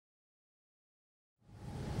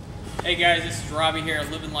Hey guys, this is Robbie here at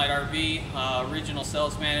Livin Lite RV, Regional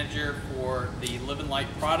Sales Manager for the Livin Lite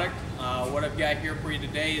product. What I've got here for you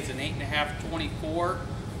today is an 8.5x24.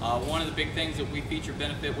 One of the big things that we feature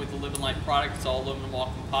benefit with the Livin Lite product is all aluminum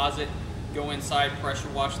all composite. Go inside, pressure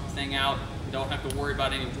wash the thing out. You don't have to worry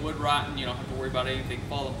about any wood rotting. You don't have to worry about anything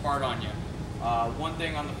falling apart on you. One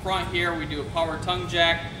thing on the front here, we do a power tongue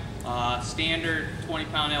jack. Standard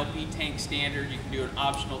 20-pound LP tank standard. You can do an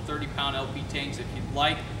optional 30-pound LP tanks if you'd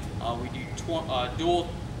like. We do dual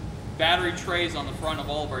battery trays on the front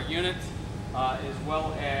of all of our units, as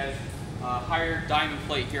well as higher diamond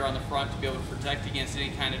plate here on the front to be able to protect against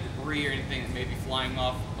any kind of debris or anything that may be flying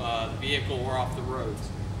off the vehicle or off the roads.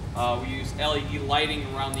 We use LED lighting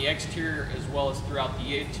around the exterior as well as throughout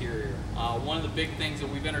the interior. One of the big things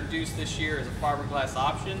that we've introduced this year is a fiberglass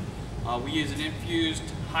option. We use an infused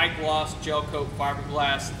high gloss gel coat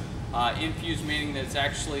fiberglass. Infused meaning that it's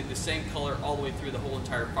actually the same color all the way through the whole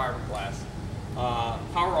entire fiberglass.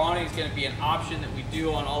 Power awning is going to be an option that we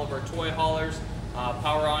do on all of our toy haulers.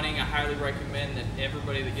 Power awning, I highly recommend that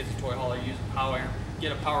everybody that gets a toy hauler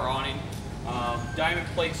get a power awning. Diamond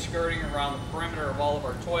plate skirting around the perimeter of all of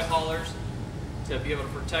our toy haulers to be able to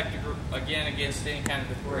protect again against any kind of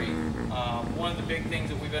debris. One of the big things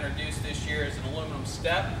that we've introduced this year is an aluminum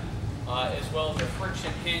step, as well as a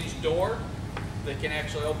friction hinge door that can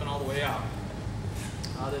actually open all the way out.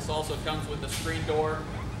 This also comes with a screen door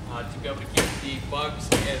to be able to keep the bugs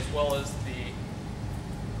as well as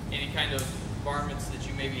any kind of varmints that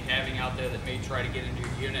you may be having out there that may try to get into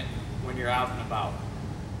your unit when you're out and about.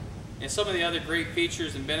 And some of the other great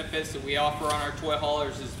features and benefits that we offer on our toy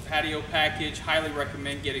haulers is the patio package. Highly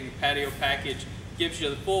recommend getting the patio package. Gives you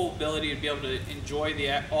the full ability to be able to enjoy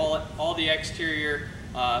all the exterior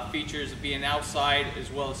features of being outside,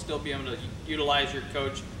 as well as still being able to utilize your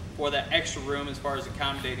coach for that extra room as far as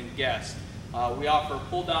accommodating guests. We offer a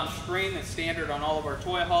pull down screen that's standard on all of our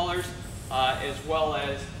toy haulers, as well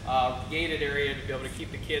as a gated area to be able to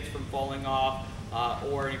keep the kids from falling off,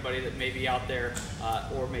 or anybody that may be out there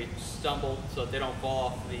or may stumble so that they don't fall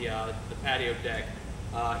off the patio deck.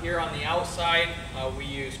 Here on the outside, we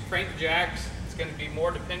use crank jacks. It's going to be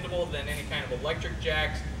more dependable than any kind of electric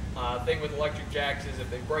jacks. Thing with electric jacks is if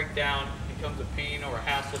they break down, it becomes a pain or a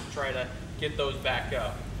hassle to try to get those back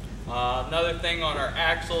up. Another thing on our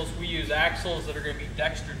axles, we use axles that are going to be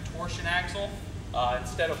dexter torsion axle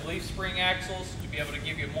instead of leaf spring axles to be able to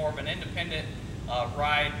give you more of an independent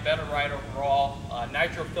ride, better ride overall.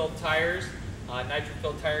 Nitro-filled tires.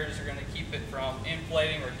 Nitro-filled tires are going to keep it from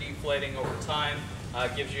inflating or deflating over time.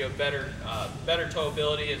 Gives you a better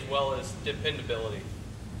towability as well as dependability.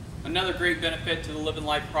 Another great benefit to the Livin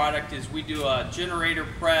Lite product is we do a generator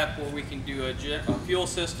prep where we can do a fuel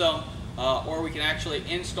system, or we can actually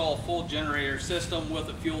install a full generator system with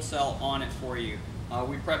a fuel cell on it for you.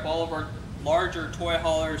 We prep all of our larger toy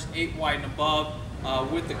haulers 8 wide and above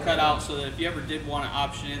with the cutout, so that if you ever did want to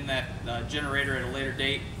option in that generator at a later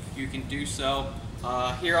date, you can do so.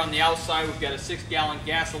 Here on the outside, we've got a 6-gallon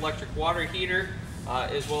gas electric water heater,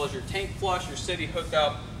 as well as your tank flush, your city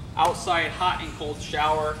hookup, outside hot and cold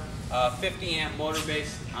shower, 50-amp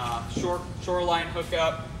motor-based shoreline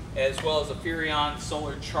hookup, as well as a Furion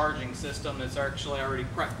solar charging system that's actually already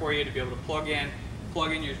prepped for you to be able to plug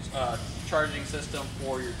in your charging system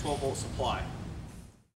for your 12-volt supply.